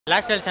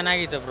Last ಅಲ್ಲಿ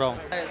ಚೆನ್ನಾಗಿತ್ತು bro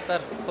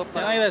sir super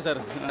ಚೆನ್ನಾಗಿದೆ ಸರ್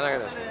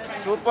ಚೆನ್ನಾಗಿದೆ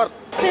ಸೂಪರ್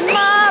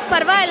ಸಿನಿಮಾ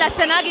ಪರವಾಗಿಲ್ಲ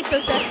ಚೆನ್ನಾಗಿತ್ತು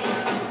ಸರ್.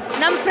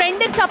 ನಮ್ಮ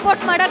ಫ್ರೆಂಡಿಗೆ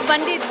ಸಪೋರ್ಟ್ ಮಾಡಕ್ಕೆ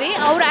ಬಂದಿದ್ವಿ.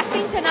 ಅವ್ರು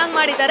ಆ್ಯಕ್ಟಿಂಗ್ ಚೆನ್ನಾಗಿ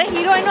ಮಾಡಿದ್ದಾರೆ,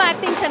 ಹೀರೋಯಿನು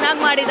ಆ್ಯಕ್ಟಿಂಗ್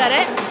ಚೆನ್ನಾಗಿ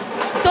ಮಾಡಿದ್ದಾರೆ,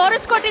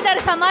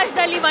 ತೋರಿಸ್ಕೊಟ್ಟಿದ್ದಾರೆ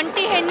ಸಮಾಜದಲ್ಲಿ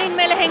ಒಂಟಿ ಹೆಣ್ಣಿನ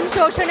ಮೇಲೆ ಹೆಂಗೆ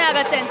ಶೋಷಣೆ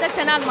ಆಗತ್ತೆ ಅಂತ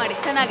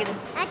ಚೆನ್ನಾಗಿದೆ.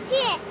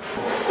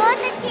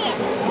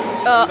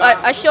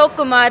 ಅಶೋಕ್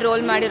ಕುಮಾರ್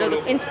ರೋಲ್ ಮಾಡಿರೋದು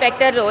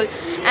inspector roll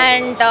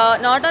and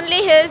not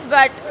only his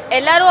but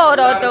ಎಲ್ಲರೂ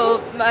ಅವ್ರದ್ದು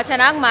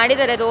ಚೆನ್ನಾಗಿ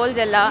ಮಾಡಿದ್ದಾರೆ ರೋಲ್ಸ್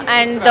ಎಲ್ಲ.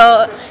 ಆ್ಯಂಡ್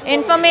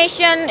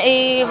ಇನ್ಫಾರ್ಮೇಷನ್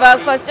ಇವಾಗ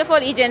ಫಸ್ಟ್ ಆಫ್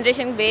ಆಲ್ ಈ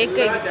ಜನ್ರೇಷನ್ಗೆ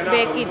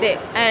ಬೇಕಿದೆ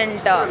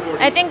and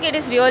I think it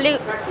is really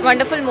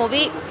wonderful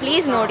movie.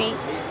 Please ನೋಡಿ.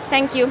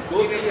 Thank you.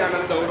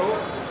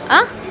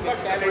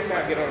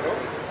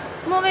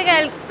 ಮೂವಿಗೆ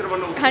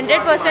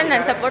 100%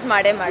 ನಾನು ಸಪೋರ್ಟ್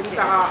ಮಾಡ್ತೀನಿ.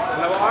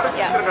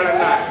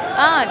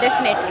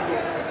 Definitely.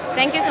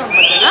 Thank you so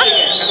much.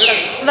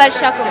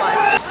 ವರ್ಷಾ ಕುಮಾರ್.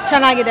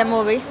 ಚೆನ್ನಾಗಿದೆ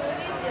ಮೂವಿ.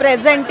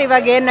 ಪ್ರೆಸೆಂಟ್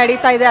ಇವಾಗ ಏನು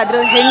ನಡೀತಾ ಇದೆ ಅದ್ರ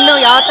ಹೆಣ್ಣು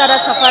ಯಾವ ಥರ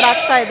ಸಫರ್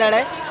ಆಗ್ತಾ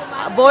ಇದ್ದಾಳೆ,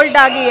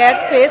 ಬೋಲ್ಡಾಗಿ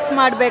ಯಾಕೆ ಫೇಸ್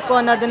ಮಾಡಬೇಕು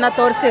ಅನ್ನೋದನ್ನು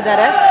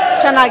ತೋರಿಸಿದ್ದಾರೆ.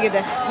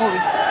 ಚೆನ್ನಾಗಿದೆ ಮೂವಿ.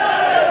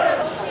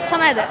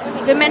 ಚೆನ್ನಾಗಿದೆ.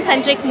 ವಿಮೆನ್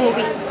ಸೆಂಟ್ರಿಕ್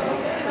ಮೂವಿ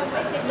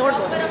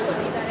ನೋಡ್ಬೋದು.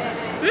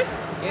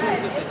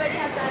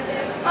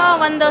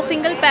 ಒಂದು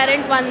ಸಿಂಗಲ್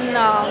ಪ್ಯಾರೆಂಟ್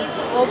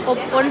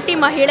ಒಂಟಿ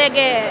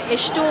ಮಹಿಳೆಗೆ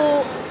ಎಷ್ಟು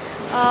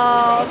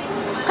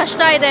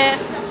ಕಷ್ಟ ಇದೆ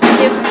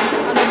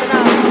ಅನ್ನೋದನ್ನ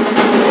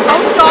how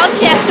strong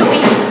she has to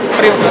B.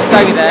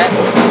 ಮಸ್ತಾಗಿದೆ.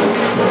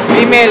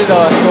 Female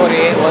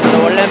story, ಒಂದು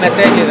ಒಳ್ಳೆ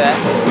ಮೆಸೇಜ್ ಇದೆ,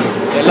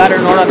 ಎಲ್ಲರೂ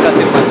ನೋಡೋಂಥ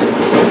ಸಿನಿಮಾ ಸರ್.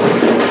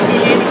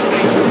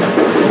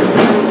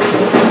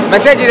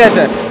 ಮೆಸೇಜ್ ಇದೆ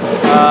ಸರ್.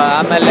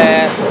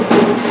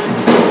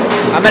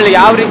 ಆಮೇಲೆ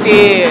ಯಾವ ರೀತಿ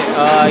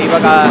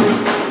ಇವಾಗ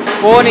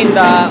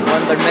ಫೋನಿಂದ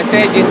ಒಂದು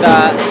ಮೆಸೇಜಿಂದ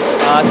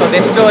ಸೊ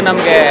ಅದೆಷ್ಟು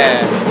ನಮಗೆ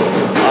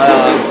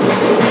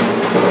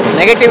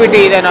ನೆಗೆಟಿವಿಟಿ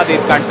ಇದೆ ಅನ್ನೋದು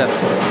ಇದು ಕಾಣಿಸುತ್ತೆ.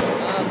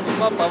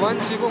 ತುಂಬ ಪವನ್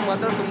ಶಿವು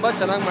ಮಾತ್ರ ತುಂಬ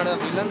ಚೆನ್ನಾಗಿ ಮಾಡಿದ.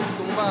 ವಿಲನ್ಸ್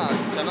ತುಂಬ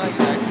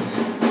ಚೆನ್ನಾಗಿದೆ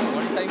actually.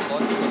 One time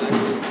watchable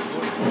actually.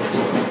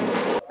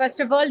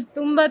 First of all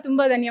ತುಂಬ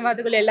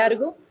ಧನ್ಯವಾದಗಳು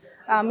ಎಲ್ಲರಿಗೂ,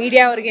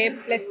 ಮೀಡಿಯಾ ಅವ್ರಿಗೆ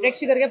ಪ್ಲಸ್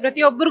ಪ್ರೇಕ್ಷಕರಿಗೆ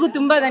ಪ್ರತಿಯೊಬ್ಬರಿಗೂ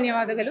ತುಂಬ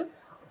ಧನ್ಯವಾದಗಳು.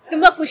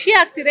 ತುಂಬ ಖುಷಿ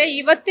ಆಗ್ತಿದೆ.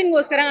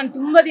 ಇವತ್ತಿನಗೋಸ್ಕರ ನಾನು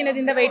ತುಂಬ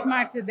ದಿನದಿಂದ ವೆಯ್ಟ್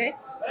ಮಾಡ್ತಿದ್ದೆ.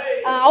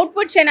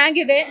 ಔಟ್ಪುಟ್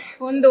ಚೆನ್ನಾಗಿದೆ,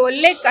 ಒಂದು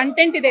ಒಳ್ಳೆ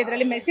ಕಂಟೆಂಟ್ ಇದೆ,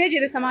 ಇದರಲ್ಲಿ ಮೆಸೇಜ್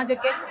ಇದೆ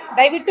ಸಮಾಜಕ್ಕೆ.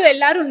 ದಯವಿಟ್ಟು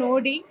ಎಲ್ಲರೂ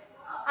ನೋಡಿ.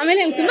 ಆಮೇಲೆ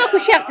ನಂಗೆ ತುಂಬ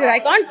ಖುಷಿ ಆಗ್ತಿದೆ.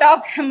 ಐ ಕಾಂಟ್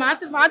ಟಾಕ್,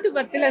 ಮಾತು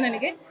ಬರ್ತಿಲ್ಲ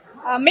ನನಗೆ.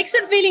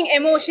 ಮಿಕ್ಸ್ಡ್ ಫೀಲಿಂಗ್,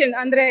 ಎಮೋಷನ್,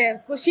 ಅಂದರೆ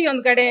ಖುಷಿ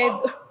ಒಂದು ಕಡೆ,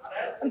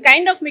 ಒಂದು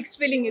ಕೈಂಡ್ ಆಫ್ ಮಿಕ್ಸ್ಡ್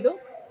ಫೀಲಿಂಗ್ ಇದು.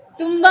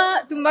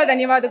 ತುಂಬ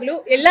ಧನ್ಯವಾದಗಳು.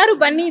 ಎಲ್ಲರೂ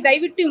ಬನ್ನಿ,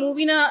 ದಯವಿಟ್ಟು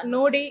ಮೂವಿನ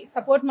ನೋಡಿ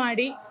ಸಪೋರ್ಟ್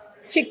ಮಾಡಿ.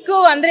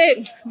 ಅಂದರೆ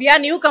ವಿ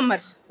ಆರ್ ನ್ಯೂ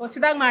ಕಮ್ಮರ್ಸ್,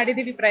 ಹೊಸದಾಗಿ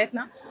ಮಾಡಿದ್ದೀವಿ ಪ್ರಯತ್ನ.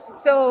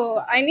 So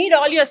I need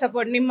all your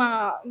support. ನಿಮ್ಮ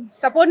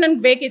ಸಪೋರ್ಟ್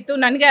ನನಗೆ ಬೇಕಿತ್ತು,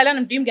 ನನಗೆ ಅಲ್ಲ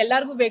ನಮ್ಮ ಟೀಮ್ಗೆ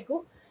ಎಲ್ಲರಿಗೂ ಬೇಕು.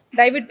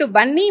 ದಯವಿಟ್ಟು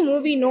ಬನ್ನಿ,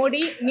 ಮೂವಿ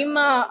ನೋಡಿ, ನಿಮ್ಮ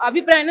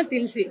ಅಭಿಪ್ರಾಯನ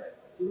ತಿಳಿಸಿ.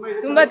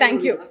 ತುಂಬ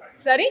ಥ್ಯಾಂಕ್ ಯು.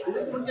 ಸರಿ,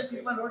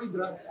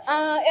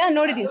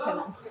 ನೋಡಿದ್ದೀನಿ ಸರ್,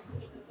 ನಾನು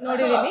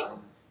ನೋಡಿದ್ದೀನಿ,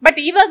 ಬಟ್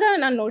ಇವಾಗ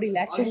ನಾನು ನೋಡಿಲ್ಲ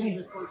ಆ್ಯಕ್ಚುಲಿ.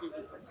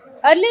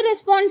 ಅರ್ಲಿ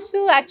ರೆಸ್ಪಾನ್ಸು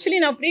ಆ್ಯಕ್ಚುಲಿ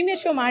ನಾವು ಪ್ರೀಮಿಯರ್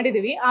ಶೋ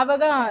ಮಾಡಿದ್ದೀವಿ,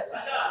 ಆವಾಗ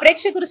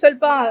ಪ್ರೇಕ್ಷಕರು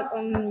ಸ್ವಲ್ಪ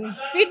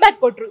ಫೀಡ್ಬ್ಯಾಕ್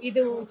ಕೊಟ್ಟರು,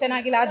 ಇದು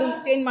ಚೆನ್ನಾಗಿಲ್ಲ, ಅದು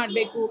ಚೇಂಜ್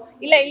ಮಾಡಬೇಕು,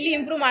 ಇಲ್ಲ ಇಲ್ಲಿ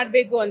ಇಂಪ್ರೂವ್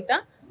ಮಾಡಬೇಕು ಅಂತ.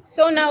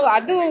 ಸೊ ನಾವು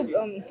ಅದು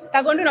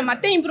ತಗೊಂಡು ನಾವು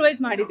ಮತ್ತೆ ಇಂಪ್ರೂವೈಸ್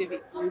ಮಾಡಿದ್ದೀವಿ.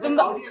 ತುಂಬ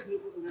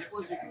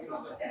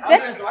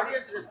ಸರ್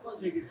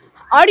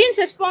ಆಡಿಯನ್ಸ್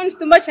ರೆಸ್ಪಾನ್ಸ್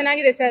ತುಂಬ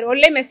ಚೆನ್ನಾಗಿದೆ ಸರ್.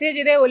 ಒಳ್ಳೆ ಮೆಸೇಜ್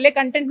ಇದೆ, ಒಳ್ಳೆ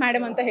ಕಂಟೆಂಟ್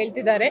ಮೇಡಮ್ ಅಂತ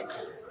ಹೇಳ್ತಿದ್ದಾರೆ.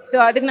 ಸೊ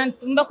ಅದಕ್ಕೆ ನಾನು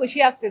ತುಂಬ ಖುಷಿ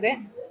ಆಗ್ತಿದೆ.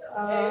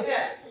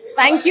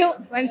 Thank you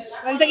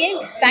once again,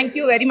 thank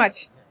you very much.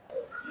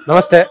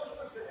 ನಮಸ್ತೆ.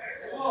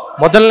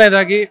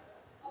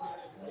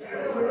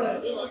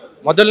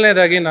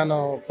 ಮೊದಲನೇದಾಗಿ ನಾನು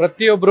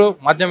ಪ್ರತಿಯೊಬ್ಬರು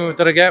ಮಾಧ್ಯಮ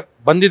ಮಿತ್ರರಿಗೆ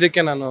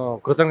ಬಂದಿದ್ದಕ್ಕೆ ನಾನು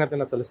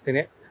ಕೃತಜ್ಞತೆಯನ್ನು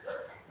ಸಲ್ಲಿಸ್ತೀನಿ.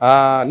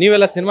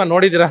 ನೀವೆಲ್ಲ ಸಿನಿಮಾ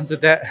ನೋಡಿದ್ದೀರಾ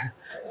ಅನ್ಸುತ್ತೆ.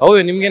 ಹೌದು,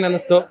 ನಿಮ್ಗೇನು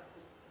ಅನ್ನಿಸ್ತು?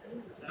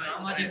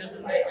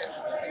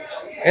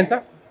 ಏನು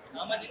ಸರ್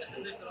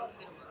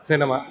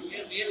ಸಿನಿಮಾ?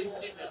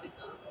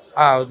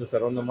 ಹೌದು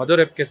ಸರ್, ಒಂದು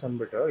ಮಧುರ್ ಎಫ್ ಕೇಸ್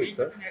ಅಂದ್ಬಿಟ್ಟು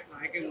ಇತ್ತು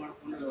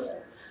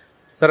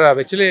ಸರ್.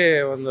 ಆ್ಯಕ್ಚುಲಿ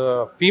ಒಂದು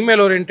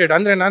ಫೀಮೇಲ್ ಓರಿಯೆಂಟೆಡ್,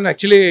 ಅಂದರೆ ನಾನು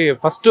ಆ್ಯಕ್ಚುಲಿ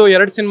ಫಸ್ಟು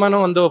 2 ಸಿನಿಮಾನು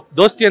ಒಂದು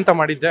ದೋಸ್ತಿ ಅಂತ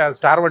ಮಾಡಿದ್ದೆ,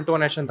 ಸ್ಟಾರ್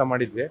 121 ಅಂತ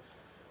ಮಾಡಿದ್ವಿ.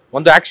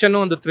 ಒಂದು ಆ್ಯಕ್ಷನ್ನು,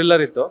 ಒಂದು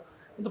ಥ್ರಿಲ್ಲರ್ ಇತ್ತು.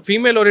 ಒಂದು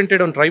ಫೀಮೇಲ್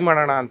ಓರಿಯೆಂಟೆಡ್ ಒಂದು ಟ್ರೈ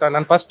ಮಾಡೋಣ ಅಂತ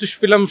ನಾನು ಫಸ್ಟ್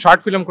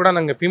ಶಾರ್ಟ್ ಫಿಲಮ್ ಕೂಡ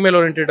ನನಗೆ ಫೀಮೇಲ್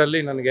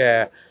ಓರಿಯೆಂಟೆಡಲ್ಲಿ ನನಗೆ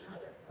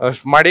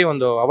ಮಾಡಿ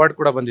ಒಂದು ಅವಾರ್ಡ್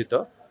ಕೂಡ ಬಂದಿತ್ತು.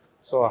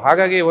 ಸೊ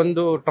ಹಾಗಾಗಿ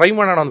ಒಂದು ಟ್ರೈ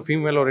ಮಾಡೋಣ, ಒಂದು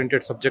ಫೀಮೇಲ್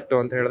ಓರಿಯೆಂಟೆಡ್ ಸಬ್ಜೆಕ್ಟು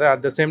ಅಂತ ಹೇಳಿದೆ.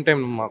 ಅಟ್ ದ ಸೇಮ್ ಟೈಮ್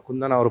ನಮ್ಮ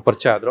ಕುಂದನ ಅವರು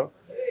ಪರಿಚಯ ಆದರು.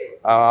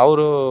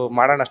 ಅವರು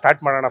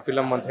ಸ್ಟಾರ್ಟ್ ಮಾಡೋಣ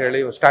ಫಿಲಮ್ ಅಂತ ಹೇಳಿ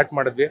ಸ್ಟಾರ್ಟ್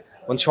ಮಾಡಿದ್ವಿ.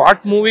 ಒಂದು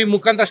ಶಾರ್ಟ್ ಮೂವಿ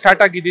ಮುಖಾಂತರ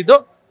ಸ್ಟಾರ್ಟ್ ಆಗಿದ್ದು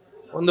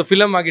ಒಂದು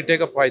ಫಿಲಮ್ ಆಗಿ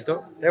ಟೇಕಪ್ ಆಯಿತು.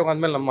 ಟೇಕಪ್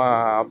ಆದಮೇಲೆ ನಮ್ಮ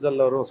ಅಫ್ಜಲ್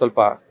ಅವರು ಸ್ವಲ್ಪ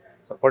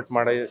ಸಪೋರ್ಟ್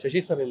ಮಾಡಿ,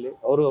 ಶಶಿ ಸರ್ ಇಲ್ಲಿ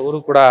ಅವರು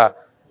ಕೂಡ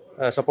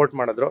ಸಪೋರ್ಟ್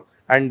ಮಾಡಿದ್ರು.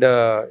 ಆ್ಯಂಡ್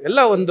ಎಲ್ಲ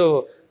ಒಂದು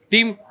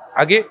ಟೀಮ್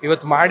ಆಗಿ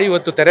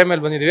ಇವತ್ತು ತೆರೆ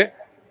ಮೇಲೆ ಬಂದಿದ್ದೀವಿ.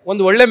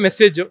 ಒಂದು ಒಳ್ಳೆ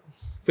ಮೆಸೇಜು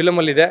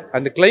ಫಿಲಮಲ್ಲಿದೆ.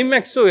 ಅಂಡ್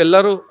ಕ್ಲೈಮ್ಯಾಕ್ಸು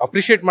ಎಲ್ಲರೂ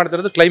ಅಪ್ರಿಷಿಯೇಟ್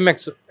ಮಾಡ್ತಿರೋದು.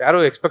 ಕ್ಲೈಮ್ಯಾಕ್ಸು ಯಾರೂ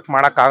ಎಕ್ಸ್ಪೆಕ್ಟ್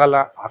ಮಾಡೋಕ್ಕಾಗಲ್ಲ.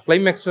 ಆ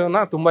ಕ್ಲೈಮ್ಯಾಕ್ಸನ್ನ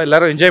ತುಂಬ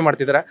ಎಲ್ಲರೂ ಎಂಜಾಯ್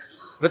ಮಾಡ್ತಿದ್ದಾರೆ.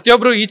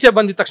 ಪ್ರತಿಯೊಬ್ಬರು ಈಚೆ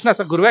ಬಂದಿದ ತಕ್ಷಣ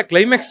ಸರ್ ಗುರುವೆ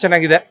ಕ್ಲೈಮ್ಯಾಕ್ಸ್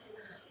ಚೆನ್ನಾಗಿದೆ,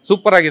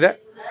 ಸೂಪರಾಗಿ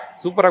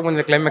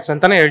ಬಂದಿದೆ ಕ್ಲೈಮ್ಯಾಕ್ಸ್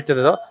ಅಂತಲೇ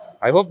ಹೇಳ್ತಿರೋದು.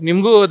 ಐ ಹೋಪ್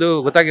ನಿಮಗೂ ಅದು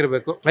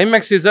ಗೊತ್ತಾಗಿರಬೇಕು.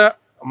 ಕ್ಲೈಮ್ಯಾಕ್ಸ್ ಈಸ್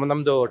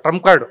ನಮ್ಮದು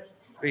ಟ್ರಂಪ್ ಕಾರ್ಡು.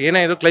 ಏನೇ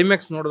ಇದು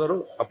ಕ್ಲೈಮ್ಯಾಕ್ಸ್ ನೋಡಿದವರು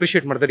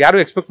ಅಪ್ರಿಷಿಯೇಟ್ ಮಾಡ್ತಾರೆ. ಯಾರೂ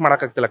ಎಕ್ಸ್ಪೆಕ್ಟ್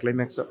ಮಾಡೋಕ್ಕಾಗ್ತಿಲ್ಲ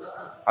ಕ್ಲೈಮ್ಯಾಕ್ಸು.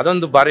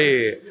 ಅದೊಂದು ಭಾರಿ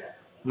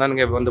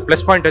ನನಗೆ ಒಂದು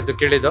ಪ್ಲಸ್ ಪಾಯಿಂಟ್ ಆಯಿತು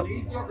ಕೇಳಿದ್ದು.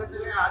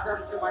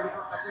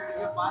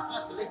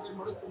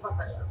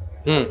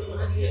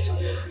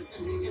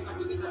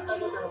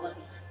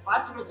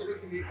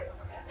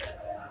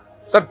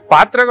 ಸರ್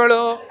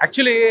ಪಾತ್ರಗಳು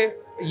ಆ್ಯಕ್ಚುಲಿ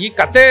ಈ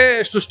ಕತೆ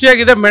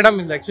ಸೃಷ್ಟಿಯಾಗಿದೆ ಮೇಡಮ್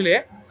ಇಂದ. ಆ್ಯಕ್ಚುಲಿ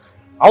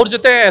ಅವ್ರ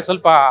ಜೊತೆ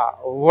ಸ್ವಲ್ಪ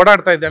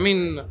ಓಡಾಡ್ತಾ ಇದ್ದೆ. ಐ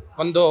ಮೀನ್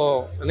ಒಂದು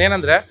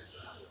ಏನಂದರೆ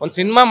ಒಂದು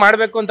ಸಿನಿಮಾ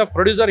ಮಾಡಬೇಕು ಅಂತ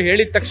ಪ್ರೊಡ್ಯೂಸರ್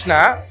ಹೇಳಿದ ತಕ್ಷಣ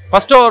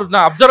ಫಸ್ಟು ಅವ್ರನ್ನ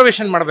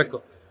ಅಬ್ಸರ್ವೇಷನ್ ಮಾಡಬೇಕು.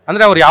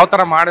 ಅಂದರೆ ಅವ್ರು ಯಾವ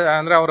ಥರ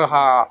ಅಂದರೆ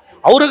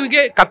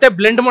ಅವ್ರಿಗೆ ಕತೆ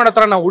ಬ್ಲೆಂಡ್ ಮಾಡೋ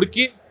ಥರ ನಾವು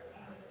ಹುಡುಕಿ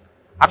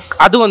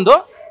ಅದು ಒಂದು.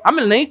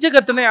 ಆಮೇಲೆ ನೈಜ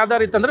ಘಟನೆ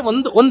ಆಧಾರಿತ ಅಂದರೆ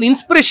ಒಂದು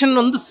ಇನ್ಸ್ಪಿರೇಷನ್,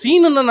 ಒಂದು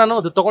ಸೀನನ್ನು ನಾನು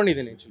ಅದು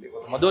ತೊಗೊಂಡಿದ್ದೀನಿ. ಆ್ಯಕ್ಚುಲಿ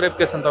ಮಧು ರೇಪ್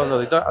ಕೇಸ್ ಅಂತ ಒಂದು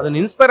ಇತ್ತು, ಅದನ್ನು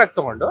ಇನ್ಸ್ಪೈರ್ ಆಗಿ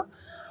ತೊಗೊಂಡು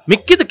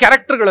ಮಿಕ್ಕಿದ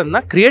ಕ್ಯಾರೆಕ್ಟರ್ಗಳನ್ನು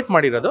ಕ್ರಿಯೇಟ್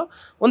ಮಾಡಿರೋದು.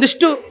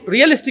 ಒಂದಿಷ್ಟು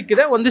ರಿಯಲಿಸ್ಟಿಕ್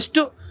ಇದೆ,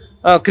 ಒಂದಿಷ್ಟು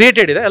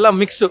ಕ್ರಿಯೇಟೆಡ್ ಇದೆ, ಎಲ್ಲ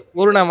ಮಿಕ್ಸು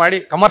ಪೂರ್ಣ ಮಾಡಿ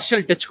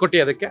ಕಮರ್ಷಿಯಲ್ ಟಚ್ ಕೊಟ್ಟು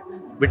ಅದಕ್ಕೆ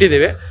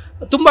ಬಿಟ್ಟಿದ್ದೀವಿ.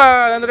 ತುಂಬ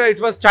ಅಂದರೆ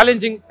ಇಟ್ ವಾಸ್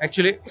ಚಾಲೆಂಜಿಂಗ್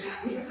ಆ್ಯಕ್ಚುಲಿ.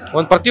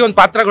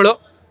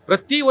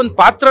 ಪ್ರತಿಯೊಂದು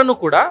ಪಾತ್ರನೂ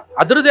ಕೂಡ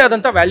ಅದರದ್ದೇ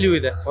ಆದಂಥ ವ್ಯಾಲ್ಯೂ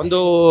ಇದೆ. ಒಂದು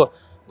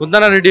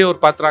ಕುಂದನ ರೆಡ್ಡಿ ಅವ್ರ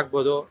ಪಾತ್ರ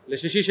ಆಗ್ಬೋದು, ಇಲ್ಲ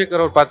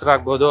ಶಶಿಶೇಖರ್ ಅವ್ರ ಪಾತ್ರ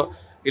ಆಗ್ಬೋದು,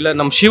 ಇಲ್ಲ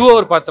ನಮ್ಮ ಶಿವು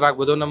ಅವ್ರ ಪಾತ್ರ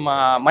ಆಗ್ಬೋದು, ನಮ್ಮ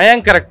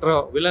ಮಯಾಂಕ್ ಕ್ಯಾರೆಕ್ಟ್ರು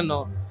ವಿಲನ್ನು.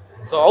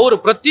 ಸೊ ಅವರು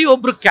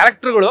ಪ್ರತಿಯೊಬ್ಬರು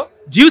ಕ್ಯಾರೆಕ್ಟರ್ಗಳು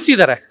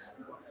ಜೀವಿಸಿದ್ದಾರೆ.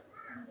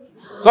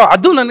 ಸೊ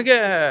ಅದು ನನಗೆ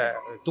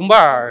ತುಂಬ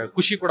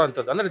ಖುಷಿ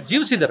ಕೊಡೋವಂಥದ್ದು, ಅಂದರೆ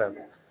ಜೀವಿಸಿದ್ದಾರೆ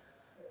ಅದು.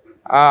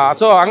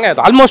 ಸೊ ಹಂಗೆ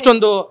ಅದು ಆಲ್ಮೋಸ್ಟ್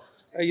ಒಂದು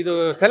ಇದು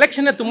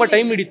ಸೆಲೆಕ್ಷನ್ನೇ ತುಂಬ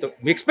ಟೈಮ್ ಹಿಡಿತು,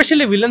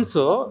 ಎಸ್ಪೆಷಲಿ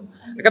ವಿಲನ್ಸು.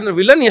 ಯಾಕಂದರೆ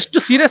ವಿಲನ್ ಎಷ್ಟು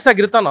ಸೀರಿಯಸ್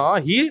ಆಗಿರ್ತಾನೋ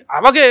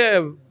ಅವಾಗೇ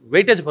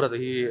ವೈಟೇಜ್ ಬರೋದು.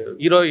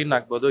 ಹೀರೋಯಿನ್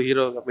ಆಗ್ಬೋದು,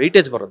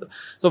 ವೈಟೇಜ್ ಬರೋದು.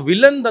 ಸೊ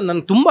ವಿಲನ್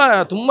ನಾನು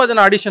ತುಂಬ ಜನ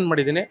ಆಡಿಷನ್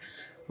ಮಾಡಿದ್ದೀನಿ,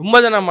 ತುಂಬ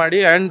ಜನ ಮಾಡಿ.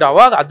 ಆ್ಯಂಡ್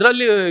ಅವಾಗ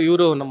ಅದರಲ್ಲಿ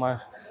ಇವರು ನಮ್ಮ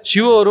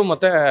ಶಿವ ಅವರು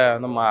ಮತ್ತು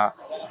ನಮ್ಮ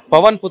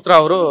ಪವನ್ ಪುತ್ರ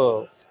ಅವರು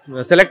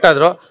ಸೆಲೆಕ್ಟ್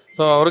ಆದರು.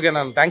 ಸೊ ಅವ್ರಿಗೆ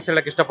ನಾನು ಥ್ಯಾಂಕ್ಸ್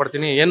ಹೇಳೋಕ್ಕೆ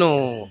ಇಷ್ಟಪಡ್ತೀನಿ. ಏನು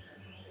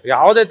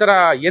ಯಾವುದೇ ಥರ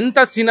ಎಂಥ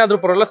ಸೀನ್ ಆದರೂ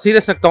ಪರವಾಗಿಲ್ಲ,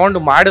 ಸೀರಿಯಸ್ ಆಗಿ ತೊಗೊಂಡು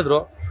ಮಾಡಿದ್ರು.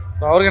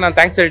 ಸೊ ಅವ್ರಿಗೆ ನಾನು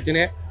ಥ್ಯಾಂಕ್ಸ್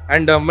ಹೇಳ್ತೀನಿ.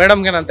 ಆ್ಯಂಡ್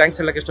ಮೇಡಮ್ಗೆ ನಾನು ಥ್ಯಾಂಕ್ಸ್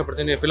ಹೇಳೋಕ್ಕೆ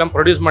ಇಷ್ಟಪಡ್ತೀನಿ ಫಿಲಮ್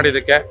ಪ್ರೊಡ್ಯೂಸ್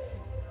ಮಾಡಿದ್ದಕ್ಕೆ.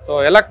 ಸೊ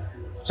ಎಲ್ಲ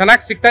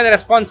ಚೆನ್ನಾಗಿ ಸಿಗ್ತಾಯಿದೆ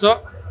ರೆಸ್ಪಾನ್ಸು.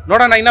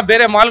 ನೋಡೋಣ, ಇನ್ನು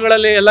ಬೇರೆ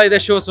ಮಾಲ್ಗಳಲ್ಲಿ ಎಲ್ಲ ಇದೆ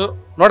ಶೋಸು,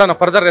 ನೋಡೋಣ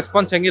ಫರ್ದರ್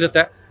ರೆಸ್ಪಾನ್ಸ್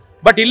ಹೆಂಗಿರುತ್ತೆ.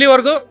 ಬಟ್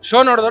ಇಲ್ಲಿವರೆಗೂ ಶೋ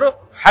ನೋಡಿದವರು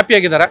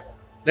ಹ್ಯಾಪಿಯಾಗಿದ್ದಾರೆ.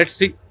 Let's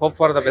see, hope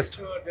for the best.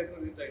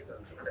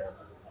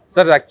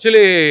 Sir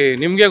actually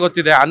ನಿಮಗೆ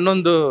ಗೊತ್ತಿದೆ,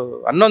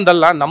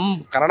 11 ನಮ್ಮ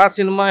ಕನ್ನಡ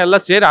ಸಿನಿಮಾ ಎಲ್ಲ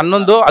ಸೇರಿ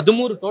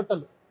 13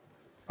 ಟೋಟಲ್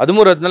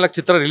 13-14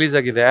 ಚಿತ್ರ ರಿಲೀಸ್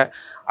ಆಗಿದೆ.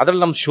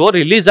 ಅದರಲ್ಲಿ ನಮ್ಮ ಶೋ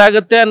ರಿಲೀಸ್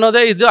ಆಗುತ್ತೆ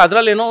ಅನ್ನೋದೇ ಇದು.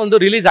 ಅದರಲ್ಲಿ ಏನೋ ಒಂದು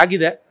ರಿಲೀಸ್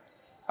ಆಗಿದೆ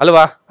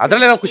ಅಲ್ವಾ,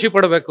 ಅದರಲ್ಲೇ ನಾವು ಖುಷಿ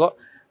ಪಡಬೇಕು.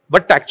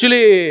 ಬಟ್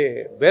ಆ್ಯಕ್ಚುಲಿ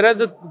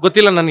ಬೇರೆದು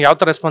ಗೊತ್ತಿಲ್ಲ ನನಗೆ ಯಾವ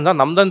ಥರ ರೆಸ್ಪಾನ್ಸ್.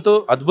 ನಮ್ಮದಂತೂ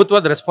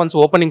ಅದ್ಭುತವಾದ ರೆಸ್ಪಾನ್ಸ್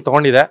ಓಪನಿಂಗ್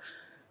ತೊಗೊಂಡಿದೆ.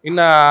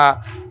 ಇನ್ನು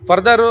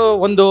ಫರ್ದರು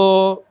ಒಂದು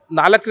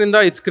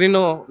 4-5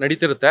 ಸ್ಕ್ರೀನು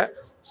ನಡೀತಿರುತ್ತೆ.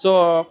 ಸೊ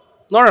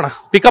ನೋಡೋಣ,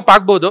 ಪಿಕಪ್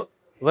ಆಗ್ಬೋದು.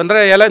 ಅಂದರೆ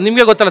ಎಲ್ಲ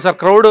ನಿಮಗೆ ಗೊತ್ತಲ್ಲ ಸರ್,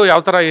 ಕ್ರೌಡು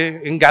ಯಾವ ಥರ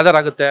ಹಿಂಗೆ ಗ್ಯಾದರ್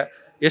ಆಗುತ್ತೆ,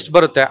 ಎಷ್ಟು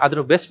ಬರುತ್ತೆ,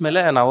 ಅದ್ರ ಬೇಸ್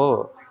ಮೇಲೆ ನಾವು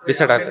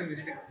ಡಿಸೈಡ್ ಆಗುತ್ತೆ.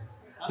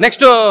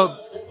 ನೆಕ್ಸ್ಟು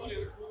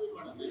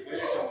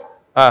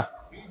ಹಾಂ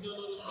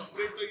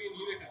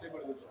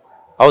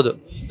ಹೌದು,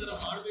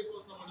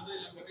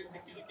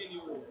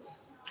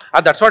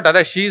 ದಟ್ಸ್ ವಾಟ್.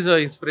 ಅದೇ ಶೀ ಈಸ್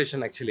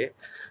ಇನ್ಸ್ಪಿರೇಷನ್ ಆ್ಯಕ್ಚುಲಿ.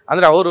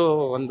 ಅಂದರೆ ಅವರು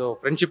ಒಂದು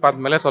ಫ್ರೆಂಡ್ಶಿಪ್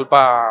ಆದಮೇಲೆ ಸ್ವಲ್ಪ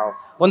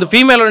ಒಂದು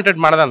ಫೀಮೇಲ್ ಓರಿಯೆಂಟೆಡ್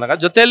ಮಾಡ್ದಂದಾಗ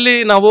ಜೊತೆಯಲ್ಲಿ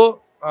ನಾವು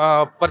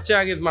ಪರಿಚಯ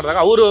ಆಗಿ ಇದು ಮಾಡಿದಾಗ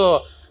ಅವರು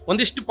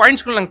ಒಂದಿಷ್ಟು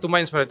ಪಾಯಿಂಟ್ಸ್ಗಳು ನಂಗೆ ತುಂಬ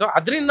ಇನ್ಸ್ಪೈರ್ ಆಯಿತು.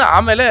 ಅದರಿಂದ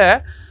ಆಮೇಲೆ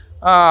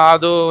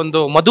ಅದು ಒಂದು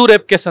ಮಧು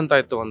ರೇಪ್ ಕೇಸ್ ಅಂತ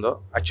ಇತ್ತು ಒಂದು,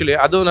 ಆ್ಯಕ್ಚುಲಿ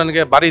ಅದು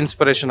ನನಗೆ ಭಾರಿ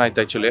ಇನ್ಸ್ಪಿರೇಷನ್ ಆಯಿತು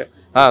ಆ್ಯಕ್ಚುಲಿ.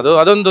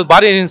 ಅದೊಂದು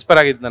ಭಾರಿ ಇನ್ಸ್ಪೈರ್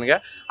ಆಗಿತ್ತು ನನಗೆ.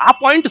 ಆ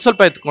ಪಾಯಿಂಟ್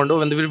ಸ್ವಲ್ಪ ಎತ್ಕೊಂಡು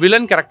ಒಂದು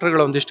ವಿಲನ್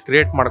ಕ್ಯಾರೆಕ್ಟರ್ಗಳು ಒಂದಿಷ್ಟು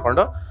ಕ್ರಿಯೇಟ್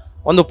ಮಾಡಿಕೊಂಡು,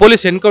 ಒಂದು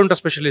ಪೊಲೀಸ್ ಎನ್ಕೌಂಟರ್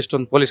ಸ್ಪೆಷಲಿಸ್ಟ್,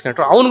 ಒಂದು ಪೊಲೀಸ್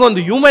ಕ್ಯಾರೆಕ್ಟರ್,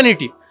 ಅವನಿಗೊಂದು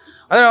ಹ್ಯೂಮ್ಯಾನಿಟಿ.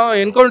 ಅಂದರೆ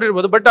ಎನ್ಕೌಂಟರ್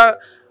ಇರ್ಬೋದು, ಬಟ್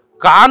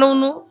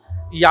ಕಾನೂನು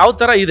ಯಾವ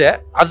ಥರ ಇದೆ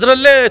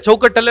ಅದರಲ್ಲೇ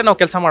ಚೌಕಟ್ಟಲ್ಲೇ ನಾವು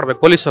ಕೆಲಸ ಮಾಡಬೇಕು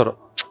ಪೊಲೀಸವರು.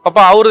 ಪಾಪ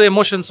ಅವ್ರದ್ದು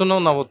ಎಮೋಷನ್ಸನ್ನು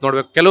ನಾವು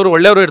ನೋಡಬೇಕು. ಕೆಲವರು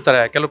ಒಳ್ಳೆಯವರು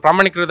ಇರ್ತಾರೆ, ಕೆಲವರು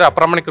ಪ್ರಾಮಾಣಿಕರು ಇರ್ತಾರೆ,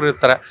 ಅಪ್ರಾಮಾಣಿಕರು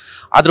ಇರ್ತಾರೆ.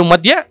 ಅದ್ರ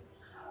ಮಧ್ಯೆ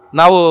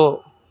ನಾವು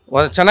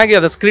ಚೆನ್ನಾಗಿ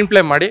ಅದು ಸ್ಕ್ರೀನ್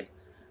ಪ್ಲೇ ಮಾಡಿ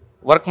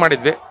ವರ್ಕ್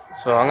ಮಾಡಿದ್ವಿ.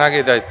 ಸೊ ಹಂಗಾಗಿ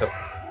ಇದಾಯಿತು.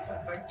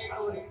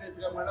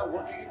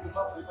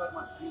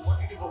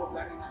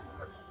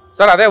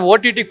 ಸರ್ ಅದೇ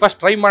OTT ಫಸ್ಟ್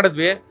ಟ್ರೈ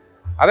ಮಾಡಿದ್ವಿ.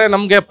 ಅದೇ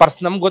ನಮಗೆ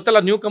ನಮ್ಗೆ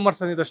ಗೊತ್ತಲ್ಲ, ನ್ಯೂ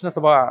ಕಮರ್ಸ್ ಅಂದಿದ ತಕ್ಷಣ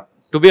ಸ್ವಲ್ಪ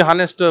ಟು ಬಿ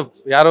ಹಾನೆಸ್ಟ್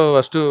ಯಾರು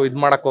ಅಷ್ಟು ಇದು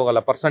ಮಾಡೋಕ್ಕೆ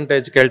ಹೋಗಲ್ಲ.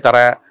 ಪರ್ಸಂಟೇಜ್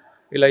ಕೇಳ್ತಾರೆ,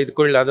 ಇಲ್ಲ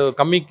ಇದಕ್ಕೆ ಅದು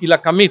ಕಮ್ಮಿ, ಇಲ್ಲ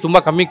ತುಂಬ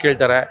ಕಮ್ಮಿ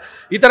ಕೇಳ್ತಾರೆ.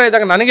 ಈ ಥರ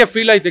ಇದ್ದಾಗ ನನಗೆ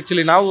ಫೀಲ್ ಆಯ್ತು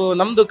ಆ್ಯಕ್ಚುಲಿ. ನಾವು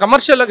ನಮ್ಮದು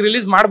ಕಮರ್ಷಿಯಲ್ ಆಗಿ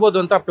ರಿಲೀಸ್ ಮಾಡ್ಬೋದು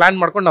ಅಂತ ಪ್ಲ್ಯಾನ್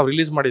ಮಾಡ್ಕೊಂಡು ನಾವು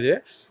ರಿಲೀಸ್ ಮಾಡಿದ್ವಿ.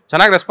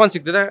 ಚೆನ್ನಾಗಿ ರೆಸ್ಪಾನ್ಸ್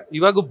ಸಿಗ್ತಿದೆ,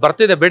 ಇವಾಗ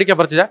ಬರ್ತಿದೆ, ಬೇಡಿಕೆ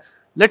ಬರ್ತಿದೆ.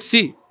 ಲೆಟ್ಸ್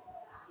ಸಿ,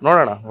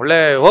 ನೋಡೋಣ,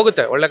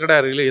 ಹೋಗುತ್ತೆ, ಒಳ್ಳೆ ಕಡೆ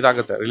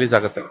ರಿಲೀಸ್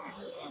ಆಗುತ್ತೆ.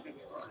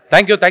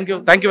 Thank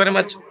you very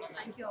much.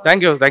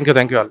 Thank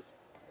you all.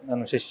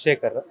 ನಾನು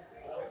ಶಶಿಶೇಖರ್.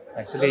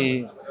 ಆ್ಯಕ್ಚುಲಿ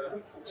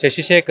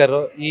ಶಶಿಶೇಖರ್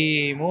ಈ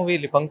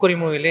ಮೂವಿಲಿ, ಪಂಕುರಿ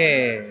ಮೂವಿಲಿ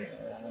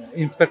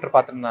ಇನ್ಸ್ಪೆಕ್ಟರ್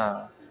ಪಾತ್ರನ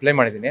ಪ್ಲೇ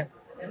ಮಾಡಿದ್ದೀನಿ.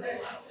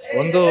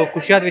 ಒಂದು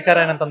ಖುಷಿಯಾದ ವಿಚಾರ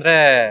ಏನಂತಂದರೆ,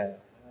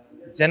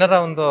 ಜನರ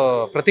ಒಂದು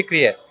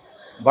ಪ್ರತಿಕ್ರಿಯೆ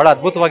ಭಾಳ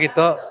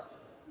ಅದ್ಭುತವಾಗಿತ್ತು.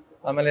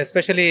 ಆಮೇಲೆ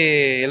ಎಸ್ಪೆಷಲಿ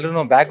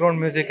ಎಲ್ಲರೂ ಬ್ಯಾಕ್ಗ್ರೌಂಡ್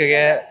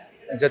ಮ್ಯೂಸಿಕ್ಗೆ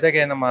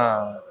ಜೊತೆಗೆ ನಮ್ಮ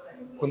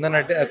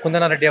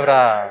ಕುಂದನ ರೆಡ್ಡಿ ಅವರ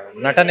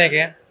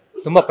ನಟನೆಗೆ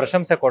ತುಂಬ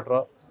ಪ್ರಶಂಸೆ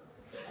ಕೊಟ್ಟರು.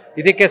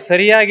 ಇದಕ್ಕೆ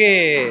ಸರಿಯಾಗಿ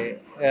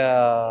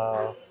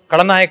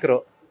ಖಳನಾಯಕರು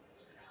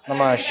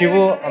ನಮ್ಮ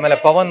ಶಿವು ಆಮೇಲೆ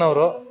ಪವನ್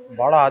ಅವರು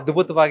ಭಾಳ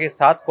ಅದ್ಭುತವಾಗಿ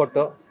ಸಾಥ್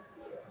ಕೊಟ್ಟು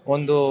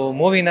ಒಂದು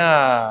ಮೂವಿನ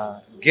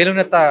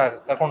ಗೆಲುವಿನತ್ತ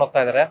ಕರ್ಕೊಂಡು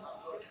ಹೋಗ್ತಾ ಇದ್ದಾರೆ.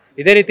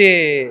 ಇದೇ ರೀತಿ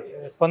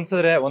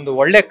ಸ್ಪಂದಿಸಿದ್ರೆ ಒಂದು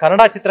ಒಳ್ಳೆ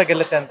ಕನ್ನಡ ಚಿತ್ರ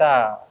ಗೆಲ್ಲುತ್ತೆ ಅಂತ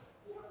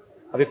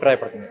ಅಭಿಪ್ರಾಯ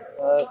ಪಡ್ತೀನಿ.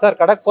 ಸರ್,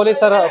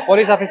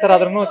 ಪೊಲೀಸ್ ಆಫೀಸರ್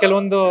ಆದ್ರೂ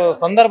ಕೆಲವೊಂದು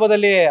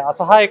ಸಂದರ್ಭದಲ್ಲಿ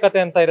ಅಸಹಾಯಕತೆ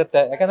ಅಂತ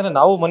ಇರುತ್ತೆ. ಯಾಕಂದ್ರೆ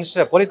ನಾವು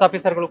ಮನುಷ್ಯರೇ, ಪೊಲೀಸ್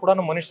ಆಫೀಸರ್ಗಳು ಕೂಡ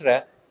ಮನುಷ್ಯರೇ.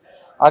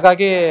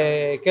 ಹಾಗಾಗಿ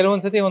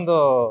ಕೆಲವೊಂದ್ಸತಿ ಒಂದು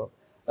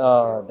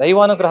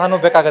ದೈವಾನುಗ್ರಹನೂ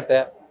ಬೇಕಾಗತ್ತೆ.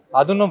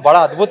 ಅದನ್ನು ಬಹಳ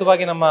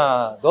ಅದ್ಭುತವಾಗಿ ನಮ್ಮ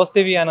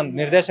ದೋಸ್ತಿವಿ ಅನ್ನೋ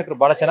ನಿರ್ದೇಶಕರು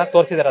ಬಹಳ ಚೆನ್ನಾಗಿ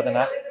ತೋರಿಸಿದ್ದಾರೆ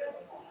ಅದನ್ನ.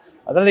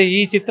 ಅದರಲ್ಲಿ ಈ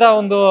ಚಿತ್ರ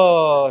ಒಂದು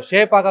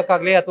ಶೇಪ್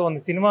ಆಗಕ್ಕಾಗ್ಲಿ ಅಥವಾ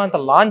ಒಂದು ಸಿನಿಮಾ ಅಂತ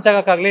ಲಾಂಚ್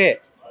ಆಗಕ್ಕಾಗ್ಲಿ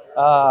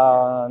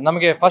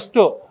ನಮಗೆ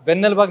ಫಸ್ಟು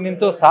ಬೆನ್ನೆಲುಬಾಗಿ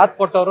ನಿಂತು ಸಾಥ್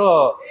ಕೊಟ್ಟವರು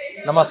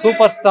ನಮ್ಮ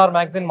ಸೂಪರ್ ಸ್ಟಾರ್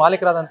ಮ್ಯಾಗ್ಝಿನ್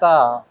ಮಾಲೀಕರಾದಂಥ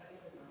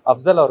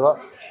ಅಫ್ಜಲ್ ಅವರು.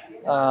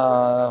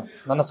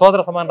 ನನ್ನ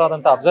ಸೋದರ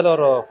ಸಮಾನರಾದಂಥ ಅಫ್ಜಲ್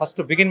ಅವರು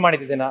ಫಸ್ಟ್ ಬಿಗಿನ್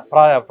ಮಾಡಿದ್ದಿನ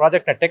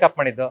ಪ್ರಾಜೆಕ್ಟ್ನ ಟೇಕಪ್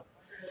ಮಾಡಿದ್ದು.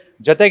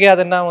 ಜೊತೆಗೆ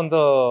ಅದನ್ನು ಒಂದು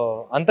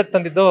ಹಂತಕ್ಕೆ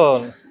ತಂದಿದ್ದು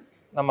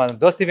ನಮ್ಮ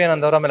ದೋಸ್ತಿ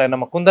ವೇನಂದವರು, ಆಮೇಲೆ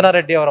ನಮ್ಮ ಕುಂದನ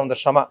ರೆಡ್ಡಿ ಅವರ ಒಂದು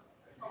ಶ್ರಮ.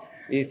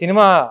 ಈ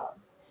ಸಿನಿಮಾ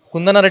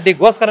ಕುಂದನ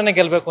ರೆಡ್ಡಿಗೋಸ್ಕರನೇ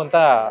ಗೆಲ್ಲಬೇಕು ಅಂತ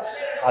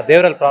ಆ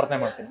ದೇವರಲ್ಲಿ ಪ್ರಾರ್ಥನೆ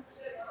ಮಾಡ್ತೀನಿ.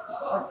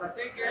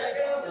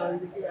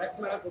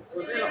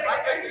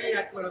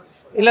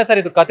 ಇಲ್ಲ ಸರ್,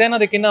 ಇದು ಕತೆ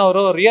ಅನ್ನೋದಕ್ಕಿಂತ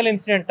ಅವರು ರಿಯಲ್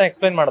ಇನ್ಸಿಡೆಂಟ್ನ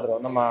ಎಕ್ಸ್ಪ್ಲೈನ್ ಮಾಡಿದ್ರು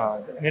ನಮ್ಮ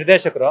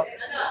ನಿರ್ದೇಶಕರು.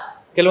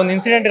 ಕೆಲವೊಂದು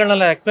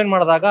ಇನ್ಸಿಡೆಂಟ್ಗಳನ್ನೆಲ್ಲ ಎಕ್ಸ್ಪ್ಲೈನ್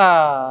ಮಾಡಿದಾಗ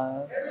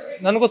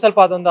ನನಗೂ ಸ್ವಲ್ಪ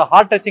ಅದೊಂದು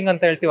ಹಾರ್ಟ್ ಟಚಿಂಗ್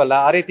ಅಂತ ಹೇಳ್ತೀವಲ್ಲ,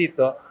 ಆ ರೀತಿ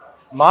ಇತ್ತು.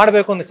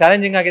 ಮಾಡಬೇಕು, ಒಂದು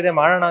ಚಾಲೆಂಜಿಂಗ್ ಆಗಿದೆ,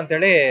 ಮಾಡೋಣ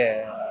ಅಂತೇಳಿ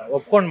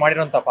ಒಪ್ಕೊಂಡು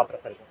ಮಾಡಿರೋಂಥ ಪಾತ್ರ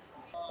ಸರ್ ಇದು.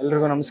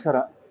 ಎಲ್ರಿಗೂ ನಮಸ್ಕಾರ.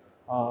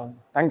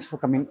 Thanks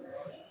for coming.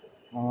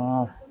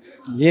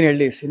 ಏನು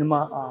ಹೇಳಿ, ಸಿನಿಮಾ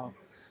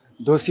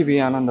ದೋಸ್ತಿ ವಿ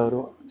ಆನಂದ್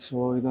ಅವರು. ಸೊ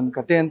ಇದೊಂದು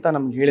ಕತೆ ಅಂತ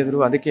ನಮ್ಗೆ ಹೇಳಿದರು.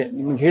 ಅದಕ್ಕೆ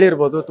ನಿಮ್ಗೆ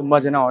ಹೇಳಿರ್ಬೋದು, ತುಂಬ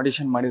ಜನ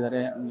ಆಡಿಷನ್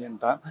ಮಾಡಿದ್ದಾರೆ ಹಂಗೆ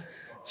ಅಂತ.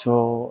 ಸೊ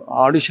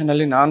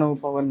ಆಡಿಷನಲ್ಲಿ ನಾನು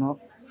ಪವನ್ನು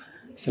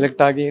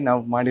ಸೆಲೆಕ್ಟ್ ಆಗಿ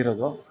ನಾವು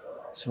ಮಾಡಿರೋದು.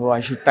 ಸೊ ಐ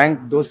ಶುಡ್ ಥ್ಯಾಂಕ್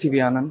ದೋಸ್ತಿ ವಿ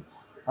ಆನಂದ್,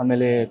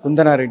 ಆಮೇಲೆ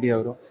ಕುಂದನ ರೆಡ್ಡಿ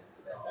ಅವರು,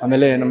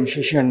 ಆಮೇಲೆ ನಮ್ಮ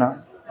ಶಶಿ ಅಣ್ಣ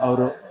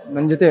ಅವರು.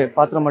 ನನ್ನ ಜೊತೆ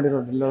ಪಾತ್ರ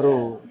ಮಾಡಿರೋರೆಲ್ಲರೂ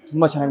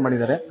ತುಂಬ ಚೆನ್ನಾಗಿ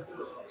ಮಾಡಿದ್ದಾರೆ.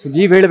 ಸೊ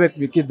ನೀವು ಹೇಳಬೇಕು,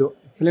 ಮಿಕ್ಕಿದ್ದು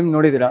ಫಿಲ್ಮ್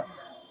ನೋಡಿದ್ದೀರಾ,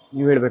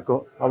 ನೀವು ಹೇಳಬೇಕು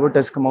ಅಬೌಟ್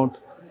ಹಸ್ ಕಮ್ ಔಟ್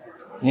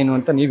ಏನು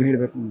ಅಂತ ನೀವು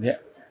ಹೇಳಬೇಕು ನಿಮಗೆ.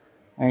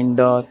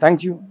 And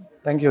thank you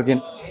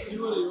again.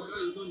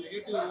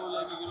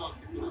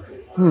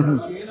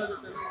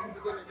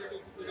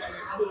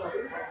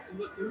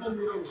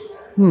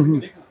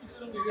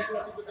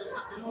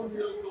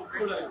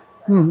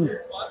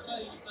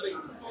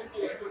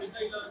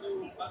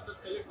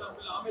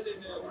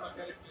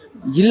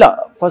 ಇಲ್ಲ,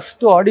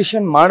 ಫಸ್ಟು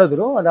ಆಡಿಷನ್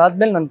ಮಾಡಿದ್ರು,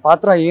 ಅದಾದಮೇಲೆ ನನ್ನ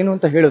ಪಾತ್ರ ಏನು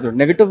ಅಂತ ಹೇಳಿದ್ರು.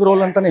 ನೆಗೆಟಿವ್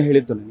ರೋಲ್ ಅಂತಲೇ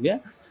ಹೇಳಿದ್ದು ನನಗೆ.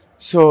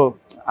 ಸೊ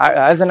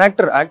ಆ್ಯಸ್ ಅನ್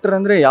ಆ್ಯಕ್ಟರ್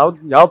ಅಂದರೆ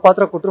ಯಾವ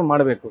ಪಾತ್ರ ಕೊಟ್ಟರು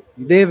ಮಾಡಬೇಕು,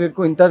 ಇದೇ ಬೇಕು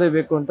ಇಂಥದ್ದೇ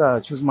ಬೇಕು ಅಂತ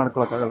ಚೂಸ್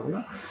ಮಾಡ್ಕೊಳಕ್ಕಾಗಲ್ಲ.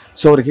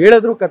 ಸೊ ಅವ್ರು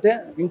ಹೇಳಿದ್ರು, ಕತೆ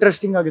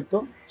ಇಂಟ್ರೆಸ್ಟಿಂಗ್ ಆಗಿತ್ತು.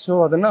 ಸೊ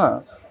ಅದನ್ನು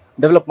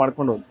ಡೆವಲಪ್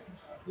ಮಾಡ್ಕೊಂಡು ಹೋದ್ರು.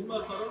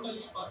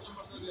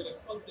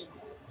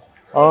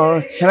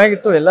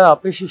 ಚೆನ್ನಾಗಿತ್ತು. ಎಲ್ಲ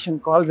ಅಪ್ರಿಷಿಯೇಷನ್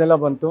ಕಾಲ್ಸ್ ಎಲ್ಲ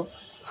ಬಂತು,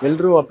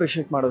 ಎಲ್ಲರೂ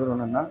ಅಪ್ರಿಷಿಯೇಟ್ ಮಾಡಿದ್ರು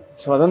ನನ್ನ.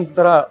 ಸೊ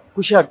ಅದೊಂಥರ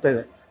ಖುಷಿ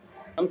ಆಗ್ತಾಯಿದೆ.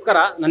 ನಮಸ್ಕಾರ,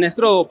 ನನ್ನ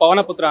ಹೆಸರು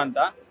ಪವನಪುತ್ರ ಅಂತ.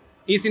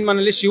 ಈ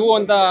ಸಿನಿಮಾನಲ್ಲಿ ಶಿವು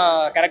ಅಂತ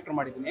ಕ್ಯಾರೆಕ್ಟರ್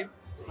ಮಾಡಿದ್ದೀನಿ.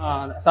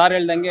 ಸಾರ್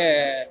ಹೇಳ್ದಂಗೆ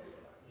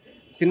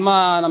ಸಿನಿಮಾ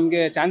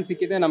ನಮಗೆ ಚಾನ್ಸ್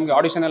ಸಿಕ್ಕಿದೆ, ನಮಗೆ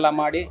ಆಡಿಷನ್ ಎಲ್ಲ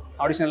ಮಾಡಿ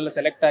ಆಡಿಷನ್ ಎಲ್ಲ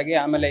ಸೆಲೆಕ್ಟ್ ಆಗಿ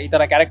ಆಮೇಲೆ ಈ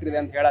ಥರ ಕ್ಯಾರೆಕ್ಟರ್ ಇದೆ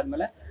ಅಂತ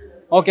ಹೇಳಾದ್ಮೇಲೆ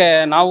ಓಕೆ,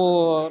 ನಾವು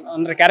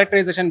ಅಂದರೆ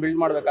ಕ್ಯಾರೆಕ್ಟರೈಸೇಷನ್ ಬಿಲ್ಡ್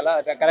ಮಾಡಬೇಕಲ್ಲ,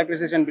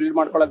 ಕ್ಯಾರೆಕ್ಟರೈಸೇಷನ್ ಬಿಲ್ಡ್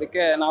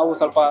ಮಾಡ್ಕೊಳ್ಳೋದಕ್ಕೆ ನಾವು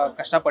ಸ್ವಲ್ಪ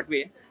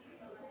ಕಷ್ಟಪಟ್ವಿ.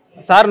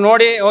 ಸಾರ್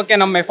ನೋಡಿ ಓಕೆ,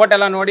 ನಮ್ಮ ಎಫರ್ಟ್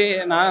ಎಲ್ಲ ನೋಡಿ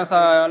ನಾನು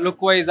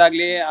ಲುಕ್ ವೈಸ್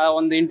ಆಗಲಿ,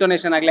 ಒಂದು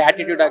ಇಂಟೋನೇಷನ್ ಆಗಲಿ,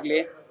 ಆ್ಯಟಿಟ್ಯೂಡ್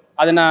ಆಗಲಿ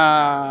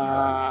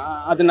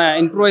ಅದನ್ನು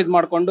ಇಂಪ್ರೂವೈಸ್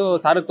ಮಾಡಿಕೊಂಡು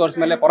ಸಾರಿಗೆ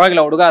ತೋರಿಸ್ಮೇಲೆ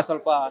ಪರವಾಗಿಲ್ಲ, ಹುಡುಗ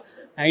ಸ್ವಲ್ಪ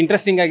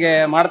ಇಂಟ್ರೆಸ್ಟಿಂಗಾಗಿ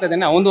ಮಾಡ್ತಾ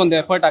ಇದ್ದಾನೆ, ಅವನದು ಒಂದು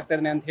ಎಫರ್ಟ್ ಆಗ್ತಾ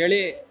ಇದ್ದಾನೆ ಅಂತ ಹೇಳಿ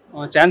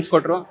ಚಾನ್ಸ್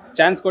ಕೊಟ್ಟರು.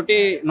 ಚಾನ್ಸ್ ಕೊಟ್ಟು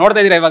ನೋಡ್ತಾ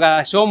ಇದ್ದೀರಾ, ಇವಾಗ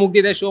ಶೋ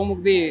ಮುಗ್ದಿದೆ. ಶೋ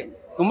ಮುಗ್ದು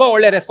ತುಂಬ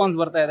ಒಳ್ಳೆ ರೆಸ್ಪಾನ್ಸ್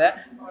ಬರ್ತಾ ಇದೆ.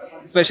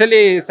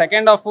 ಸ್ಪೆಷಲಿ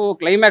ಸೆಕೆಂಡ್ ಹಾಫು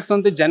ಕ್ಲೈಮ್ಯಾಕ್ಸ್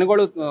ಅಂತೂ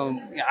ಜನಗಳು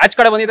ಆಚೆ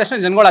ಕಡೆ ಬಂದಿದ್ದ ತಕ್ಷಣ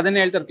ಜನಗಳು ಅದನ್ನೇ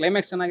ಹೇಳ್ತಾರೆ,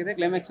 ಕ್ಲೈಮ್ಯಾಕ್ಸ್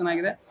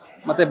ಚೆನ್ನಾಗಿದೆ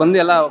ಮತ್ತು ಬಂದು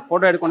ಎಲ್ಲ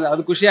ಫೋಟೋ ಹಿಡ್ಕೊಂಡು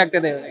ಅದು ಖುಷಿ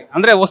ಆಗ್ತಾಯಿದೆ.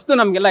 ಅಂದರೆ ವಸ್ತು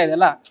ನಮಗೆಲ್ಲ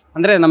ಇದೆಲ್ಲ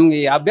ಅಂದರೆ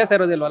ನಮಗೆ ಅಭ್ಯಾಸ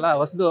ಇರೋದಿಲ್ವಲ್ಲ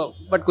ಹೊಸದು,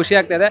 ಬಟ್ ಖುಷಿ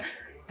ಆಗ್ತಾಯಿದೆ.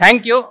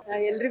 Thank you.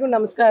 ಎಲ್ರಿಗೂ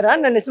ನಮಸ್ಕಾರ.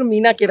 ನನ್ನ ಹೆಸರು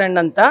ಮೀನಾ ಕಿರಣ್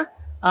ಅಂತ.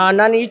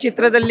 ನಾನು ಈ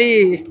ಚಿತ್ರದಲ್ಲಿ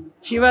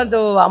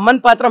ಶಿವದು ಅಮ್ಮನ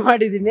ಪಾತ್ರ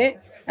ಮಾಡಿದ್ದೀನಿ.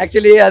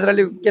 ಆ್ಯಕ್ಚುಲಿ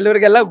ಅದರಲ್ಲಿ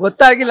ಕೆಲವರಿಗೆಲ್ಲ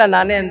ಗೊತ್ತಾಗಿಲ್ಲ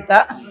ನಾನೇ ಅಂತ,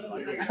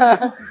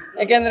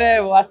 ಯಾಕೆಂದರೆ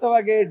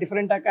ವಾಸ್ತವವಾಗಿ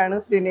ಡಿಫ್ರೆಂಟಾಗಿ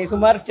ಕಾಣಿಸ್ತೀನಿ.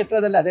 ಸುಮಾರು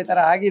ಚಿತ್ರದಲ್ಲಿ ಅದೇ ಥರ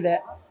ಆಗಿದೆ.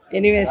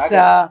 Anyways,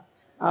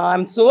 I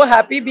am so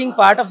happy being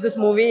part of this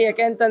movie.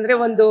 ಯಾಕೆಂತಂದರೆ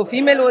ಒಂದು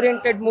ಫೀಮೇಲ್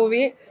ಓರಿಯೆಂಟೆಡ್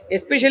ಮೂವಿ,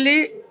 ಎಸ್ಪೆಷಲಿ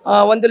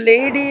ಒಂದು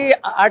ಲೇಡಿ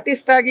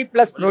ಆರ್ಟಿಸ್ಟ್ ಆಗಿ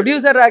ಪ್ಲಸ್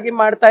ಪ್ರೊಡ್ಯೂಸರ್ ಆಗಿ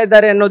ಮಾಡ್ತಾ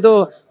ಇದ್ದಾರೆ ಅನ್ನೋದು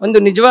ಒಂದು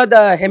ನಿಜವಾದ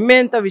ಹೆಮ್ಮೆ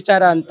ಅಂತ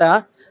ವಿಚಾರ ಅಂತ.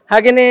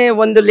 ಹಾಗೆಯೇ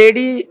ಒಂದು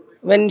lady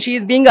when she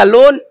is being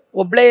alone,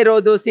 ಒಬ್ಬಳೇ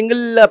ಇರೋದು,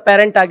 ಸಿಂಗಲ್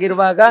ಪೇರೆಂಟ್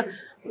ಆಗಿರುವಾಗ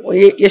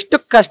ಎಷ್ಟು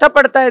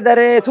ಕಷ್ಟಪಡ್ತಾ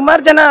ಇದ್ದಾರೆ.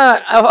 ಸುಮಾರು ಜನ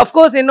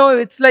of course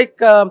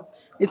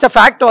it's a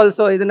fact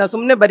also. ಇದನ್ನು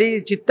ಸುಮ್ಮನೆ ಬರೀ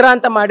ಚಿತ್ರ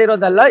ಅಂತ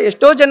ಮಾಡಿರೋದಲ್ಲ,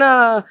 ಎಷ್ಟೋ ಜನ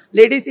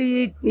ಲೇಡೀಸ್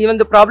ಈ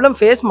ಒಂದು ಪ್ರಾಬ್ಲಮ್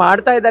ಫೇಸ್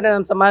ಮಾಡ್ತಾ ಇದ್ದಾರೆ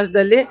ನಮ್ಮ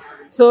ಸಮಾಜದಲ್ಲಿ.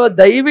 ಸೊ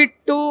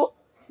ದಯವಿಟ್ಟು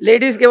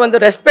ಲೇಡೀಸ್ಗೆ ಒಂದು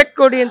ರೆಸ್ಪೆಕ್ಟ್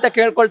ಕೊಡಿ ಅಂತ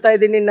ಕೇಳ್ಕೊಳ್ತಾ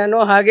ಇದ್ದೀನಿ ನಾನು.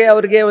 ಹಾಗೆ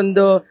ಅವ್ರಿಗೆ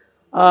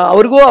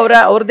ಅವ್ರಿಗೂ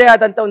ಅವ್ರದ್ದೇ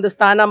ಆದಂಥ ಒಂದು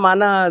ಸ್ಥಾನ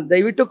ಮಾನ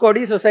ದಯವಿಟ್ಟು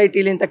ಕೊಡಿ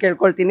ಸೊಸೈಟಿಲಿ ಅಂತ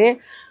ಕೇಳ್ಕೊಳ್ತೀನಿ.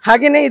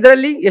 ಹಾಗೆಯೇ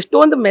ಇದರಲ್ಲಿ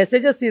ಎಷ್ಟೊಂದು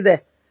ಮೆಸೇಜಸ್ ಇದೆ.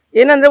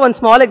 ಏನಂದರೆ ಒಂದು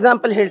ಸ್ಮಾಲ್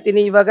ಎಕ್ಸಾಂಪಲ್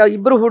ಹೇಳ್ತೀನಿ. ಇವಾಗ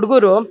ಇಬ್ಬರು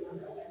ಹುಡುಗರು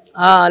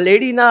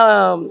ಲೇಡಿನ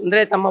ಅಂದರೆ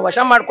ತಮ್ಮ ವಶ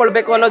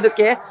ಮಾಡ್ಕೊಳ್ಬೇಕು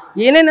ಅನ್ನೋದಕ್ಕೆ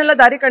ಏನೇನೆಲ್ಲ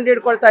ದಾರಿ ಕಂಡು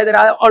ಹಿಡ್ಕೊಳ್ತಾ ಇದ್ದಾರೆ.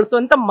 ಅವಳ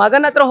ಸ್ವಂತ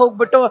ಮಗನ ಹತ್ರ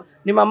ಹೋಗ್ಬಿಟ್ಟು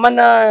ನಿಮ್ಮ ಅಮ್ಮನ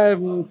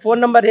ಫೋನ್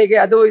ನಂಬರ್ ಹೇಗೆ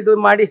ಅದು ಇದು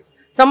ಮಾಡಿ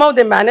some of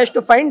they manage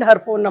to find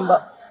Har phone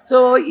number. So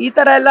ಈ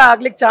ಥರ ಎಲ್ಲ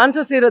ಆಗ್ಲಿಕ್ಕೆ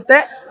ಚಾನ್ಸಸ್ ಇರುತ್ತೆ.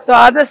 ಸೊ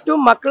ಆದಷ್ಟು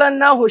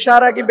ಮಕ್ಕಳನ್ನು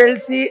ಹುಷಾರಾಗಿ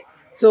ಬೆಳೆಸಿ,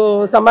 ಸೊ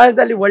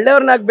ಸಮಾಜದಲ್ಲಿ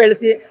ಒಳ್ಳೆಯವ್ರನ್ನಾಗಿ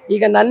ಬೆಳೆಸಿ.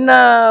 ಈಗ ನನ್ನ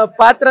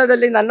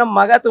ಪಾತ್ರದಲ್ಲಿ ನನ್ನ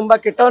ಮಗ ತುಂಬ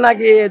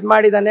ಕೆಟ್ಟವನಾಗಿ ಇದು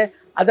ಮಾಡಿದ್ದಾನೆ,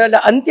 ಅದರಲ್ಲಿ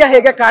ಅಂತ್ಯ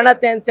ಹೇಗೆ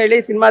ಕಾಣುತ್ತೆ ಅಂತೇಳಿ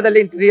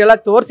ಸಿನಿಮಾದಲ್ಲಿ ರಿಯಲ್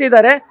ಆಗಿ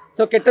ತೋರಿಸಿದ್ದಾರೆ.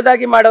 ಸೊ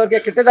ಕೆಟ್ಟದಾಗಿ ಮಾಡೋರಿಗೆ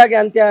ಕೆಟ್ಟದಾಗಿ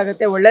ಅಂತ್ಯ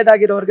ಆಗುತ್ತೆ,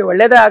 ಒಳ್ಳೇದಾಗಿರೋರಿಗೆ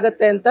ಒಳ್ಳೇದೇ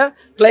ಆಗುತ್ತೆ ಅಂತ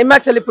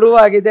ಕ್ಲೈಮ್ಯಾಕ್ಸಲ್ಲಿ ಪ್ರೂವ್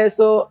ಆಗಿದೆ.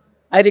 So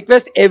I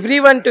request every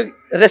one to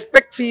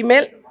respect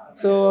female.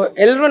 So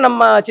ಎಲ್ಲರೂ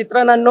ನಮ್ಮ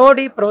ಚಿತ್ರನ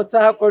ನೋಡಿ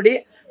ಪ್ರೋತ್ಸಾಹ ಕೊಡಿ.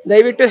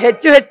 ದಯವಿಟ್ಟು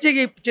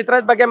ಹೆಚ್ಚಿಗೆ ಈ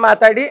ಚಿತ್ರದ ಬಗ್ಗೆ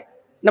ಮಾತಾಡಿ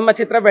ನಮ್ಮ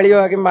ಚಿತ್ರ ಬೆಳೆಯೋ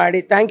ಹಾಗೆ ಮಾಡಿ.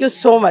 Thank you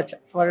so much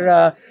for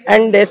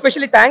and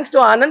especially thanks to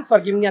Anand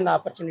for giving an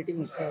opportunity.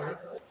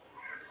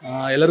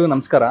 ಎಲ್ಲರಿಗೂ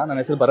ನಮಸ್ಕಾರ. ನನ್ನ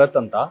ಹೆಸರು ಭರತ್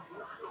ಅಂತ.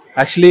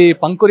 ಆ್ಯಕ್ಚುಲಿ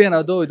ಪಂಕುರಿ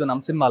ಅನ್ನೋದು ಇದು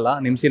ನಮ್ಮ ಸಿನಿಮಾ ಅಲ್ಲ,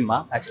 ನಿಮ್ಮ ಸಿನಿಮಾ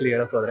ಆ್ಯಕ್ಚುಲಿ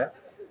ಹೇಳೋಕೆ ಹೋದರೆ.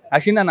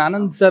 ಆ್ಯಕ್ಚುಲಿ ನಾನು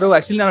ಆನಂದ್ ಸರು,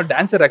 ಆ್ಯಕ್ಚುಲಿ ನಾನು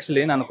ಡ್ಯಾನ್ಸರ್,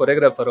 ಆ್ಯಕ್ಚುಲಿ ನಾನು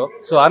ಕೊರಿಯೋಗ್ರಾಫರು.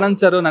 ಸೊ ಆನಂದ್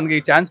ಸರು ನನಗೆ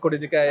ಈ ಚಾನ್ಸ್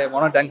ಕೊಟ್ಟಿದ್ದಕ್ಕೆ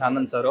ಒನ್ ಥ್ಯಾಂಕ್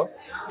ಆನಂದ್ ಸರು.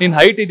 ನೀನು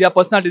ಹೈಟ್ ಇದೆಯಾ,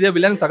 ಪರ್ಸ್ನಾಲಿಟಿ ಇದೆಯಾ,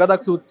 ವಿಲನ್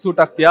ಸಗದಾಗಿ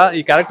ಸೂಟ್ ಆಗ್ತೀಯಾ,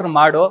 ಈ ಕ್ಯಾರೆಕ್ಟರ್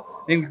ಮಾಡು,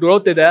 ನಿನ್ಗೆ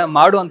ಗ್ರೋತ್ ಇದೆ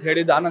ಮಾಡು ಅಂತ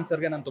ಹೇಳಿದ್ದು ಆನಂದ್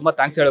ಸರ್ಗೆ ನಾನು ತುಂಬ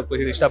ಥ್ಯಾಂಕ್ಸ್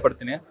ಹೇಳೋಕೆ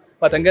ಇಷ್ಟಪಡ್ತೀನಿ.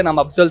 ಮತ್ತು ಹಂಗೆ ನಮ್ಮ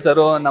ಅಫ್ಜಲ್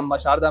ಸರು, ನಮ್ಮ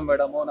ಶಾರದಾ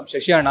ಮೇಡಮು, ನಮ್ಮ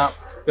ಶಶಿ ಅಣ್ಣ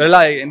ಇವರೆಲ್ಲ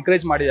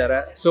ಎನ್ಕರೇಜ್ ಮಾಡಿದ್ದಾರೆ.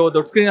 ಸೊ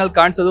ದೊಡ್ಡ ಸ್ಕ್ರೀನಲ್ಲಿ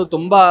ಕಾಣಿಸೋದು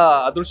ತುಂಬ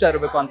ಅದೃಷ್ಟ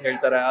ಇರಬೇಕು ಅಂತ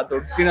ಹೇಳ್ತಾರೆ. ಆ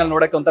ದೊಡ್ಡ ಸ್ಕ್ರೀನಲ್ಲಿ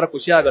ನೋಡೋಕ್ಕೆ ಒಂಥರ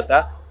ಖುಷಿ ಆಗುತ್ತೆ.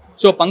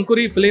 ಸೊ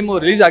ಪಂಕುರಿ ಫಿಲಿಮು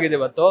ರಿಲೀಸ್ ಆಗಿದೆ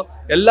ಇವತ್ತು,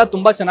 ಎಲ್ಲ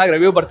ತುಂಬ ಚೆನ್ನಾಗಿ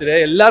ರಿವ್ಯೂ ಬರ್ತಿದೆ,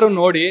 ಎಲ್ಲರೂ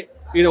ನೋಡಿ.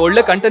 ಇದು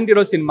ಒಳ್ಳೆ ಕಂಟೆಂಟ್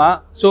ಇರೋ ಸಿನಿಮಾ.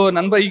 ಸೊ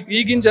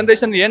ಈಗಿನ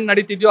ಜನ್ರೇಷನ್ ಏನು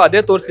ನಡೀತಿದ್ಯೋ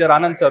ಅದೇ ತೋರಿಸಿದ್ದಾರೆ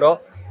ಆನಂದ್ ಸರು.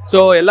 ಸೊ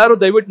ಎಲ್ಲರೂ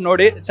ದಯವಿಟ್ಟು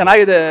ನೋಡಿ,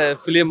 ಚೆನ್ನಾಗಿದೆ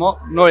ಫಿಲಿಮು.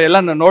 ಎಲ್ಲ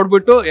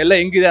ನೋಡ್ಬಿಟ್ಟು ಎಲ್ಲ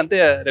ಹೆಂಗಿದೆ ಅಂತ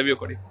ರಿವ್ಯೂ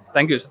ಕೊಡಿ.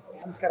 Thank you sir.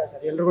 ನಮಸ್ಕಾರ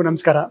ಸರ್, ಎಲ್ರಿಗೂ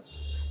ನಮಸ್ಕಾರ.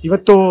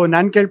 ಇವತ್ತು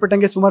ನಾನು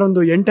ಕೇಳ್ಪಟ್ಟಂಗೆ ಸುಮಾರು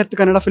ಒಂದು 8-10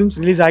 ಕನ್ನಡ ಫಿಲ್ಮ್ಸ್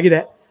ರಿಲೀಸ್ ಆಗಿದೆ.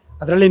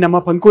 ಅದರಲ್ಲಿ ನಮ್ಮ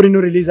ಪಂಕೂರಿನೂ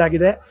ರಿಲೀಸ್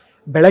ಆಗಿದೆ.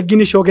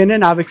 ಬೆಳಗ್ಗಿನ ಶೋಗೇನೆ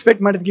ನಾವು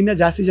ಎಕ್ಸ್ಪೆಕ್ಟ್ ಮಾಡಿದ್ಕಿಂತ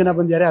ಜಾಸ್ತಿ ಜನ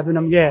ಬಂದಿದ್ದಾರೆ. ಅದು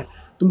ನಮಗೆ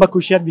ತುಂಬ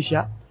ಖುಷಿಯಾದ ವಿಷಯ.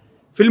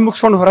 ಫಿಲ್ಮ್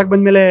ಮುಗಿಸ್ಕೊಂಡು ಹೊರಗೆ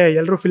ಬಂದಮೇಲೆ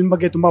ಎಲ್ಲರೂ ಫಿಲ್ಮ್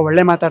ಬಗ್ಗೆ ತುಂಬ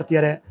ಒಳ್ಳೆ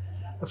ಮಾತಾಡ್ತಿದ್ದಾರೆ.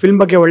 ಫಿಲ್ಮ್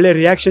ಬಗ್ಗೆ ಒಳ್ಳೆ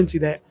ರಿಯಾಕ್ಷನ್ಸ್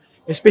ಇದೆ.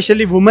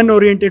 ಎಸ್ಪೆಷಲಿ ವುಮನ್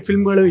ಓರಿಯೆಂಟೆಡ್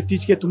ಫಿಲ್ಮ್ಗಳು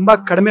ಇತ್ತೀಚೆಗೆ ತುಂಬ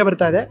ಕಡಿಮೆ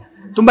ಬರ್ತಾ ಇದೆ,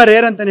 ತುಂಬ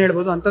ರೇರ್ ಅಂತಲೇ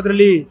ಹೇಳ್ಬೋದು.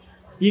 ಅಂಥದ್ರಲ್ಲಿ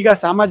ಈಗ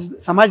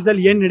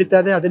ಸಮಾಜದಲ್ಲಿ ಏನು ನಡೀತಾ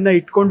ಇದೆ ಅದನ್ನು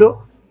ಇಟ್ಕೊಂಡು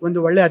ಒಂದು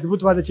ಒಳ್ಳೆ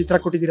ಅದ್ಭುತವಾದ ಚಿತ್ರ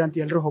ಕೊಟ್ಟಿದ್ದೀರಾ ಅಂತ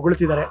ಎಲ್ಲರೂ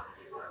ಹೊಗಳ್ತಿದ್ದಾರೆ.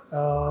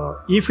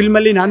 ಈ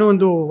ಫಿಲ್ಮಲ್ಲಿ ನಾನು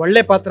ಒಂದು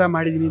ಒಳ್ಳೆ ಪಾತ್ರ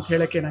ಮಾಡಿದ್ದೀನಿ ಅಂತ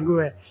ಹೇಳೋಕ್ಕೆ ನನಗೂ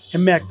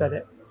ಹೆಮ್ಮೆ ಆಗ್ತಾಯಿದೆ.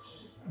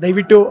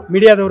 ದಯವಿಟ್ಟು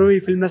ಮೀಡಿಯಾದವರು ಈ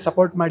ಫಿಲ್ಮ್ನ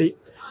ಸಪೋರ್ಟ್ ಮಾಡಿ,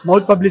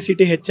 ಮೌತ್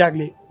ಪಬ್ಲಿಸಿಟಿ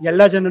ಹೆಚ್ಚಾಗಲಿ,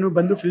 ಎಲ್ಲ ಜನನೂ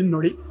ಬಂದು ಫಿಲ್ಮ್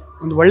ನೋಡಿ.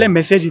 ಒಂದು ಒಳ್ಳೆ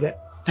ಮೆಸೇಜ್ ಇದೆ.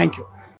 Thank you.